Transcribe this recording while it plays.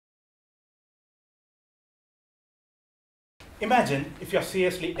Imagine if you're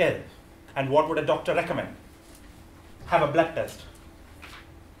seriously ill, and what would a doctor recommend? Have a blood test.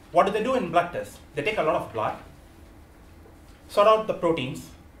 What do they do in blood tests? They take a lot of blood, sort out the proteins,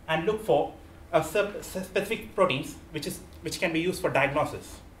 and look for specific proteins which can be used for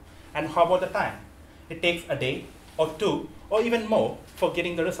diagnosis. And how about the time? It takes a day or two or even more for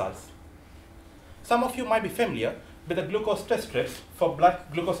getting the results. Some of you might be familiar with the glucose test strips for blood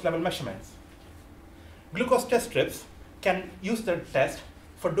glucose level measurements. Glucose test strips can use the test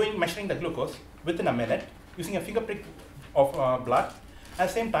for measuring the glucose within a minute using a finger prick of blood. At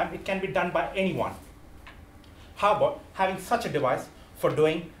the same time, it can be done by anyone. How about having such a device for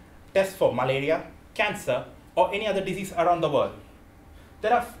doing tests for malaria, cancer, or any other disease around the world?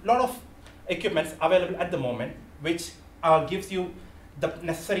 There are a lot of equipments available at the moment which gives you the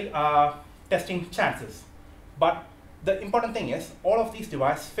necessary testing chances. But the important thing is all of these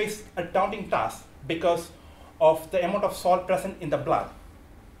devices face a daunting task because of the amount of salt present in the blood.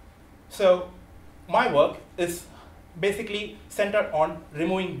 So my work is basically centered on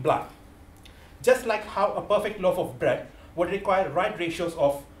removing blood. Just like how a perfect loaf of bread would require right ratios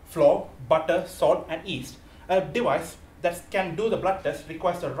of flour, butter, salt, and yeast, a device that can do the blood test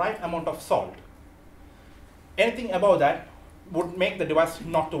requires the right amount of salt. Anything above that would make the device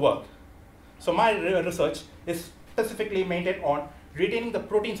not to work. So my research is specifically maintained on retaining the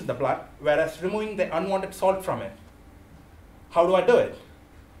proteins in the blood, whereas removing the unwanted salt from it. How do I do it?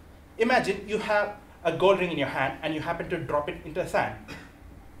 Imagine you have a gold ring in your hand and you happen to drop it into the sand.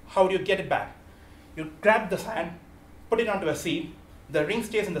 How do you get it back? You grab the sand, put it onto a sieve, the ring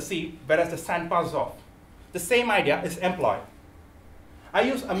stays in the sieve, whereas the sand passes off. The same idea is employed. I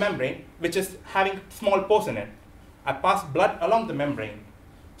use a membrane which is having small pores in it. I pass blood along the membrane.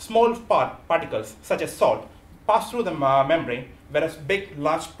 Small particles, such as salt, pass through the membrane, whereas big,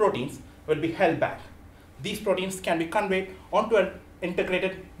 large proteins will be held back. These proteins can be conveyed onto an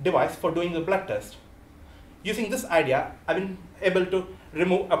integrated device for doing the blood test. Using this idea, I've been able to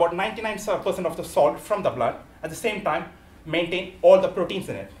remove about 99% of the salt from the blood, at the same time maintain all the proteins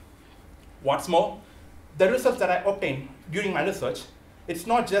in it. What's more, the results that I obtained during my research, it's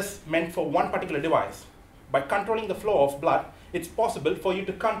not just meant for one particular device. By controlling the flow of blood, it's possible for you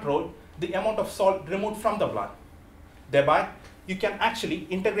to control the amount of salt removed from the blood. Thereby, you can actually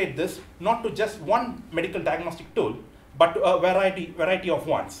integrate this not to just one medical diagnostic tool, but to a variety of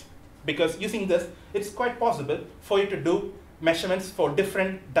ones. Because using this, it's quite possible for you to do measurements for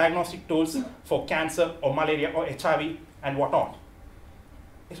different diagnostic tools for cancer or malaria or HIV and whatnot.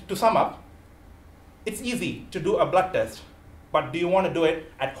 To sum up, it's easy to do a blood test, but do you want to do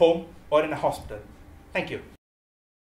it at home or in a hospital? Thank you.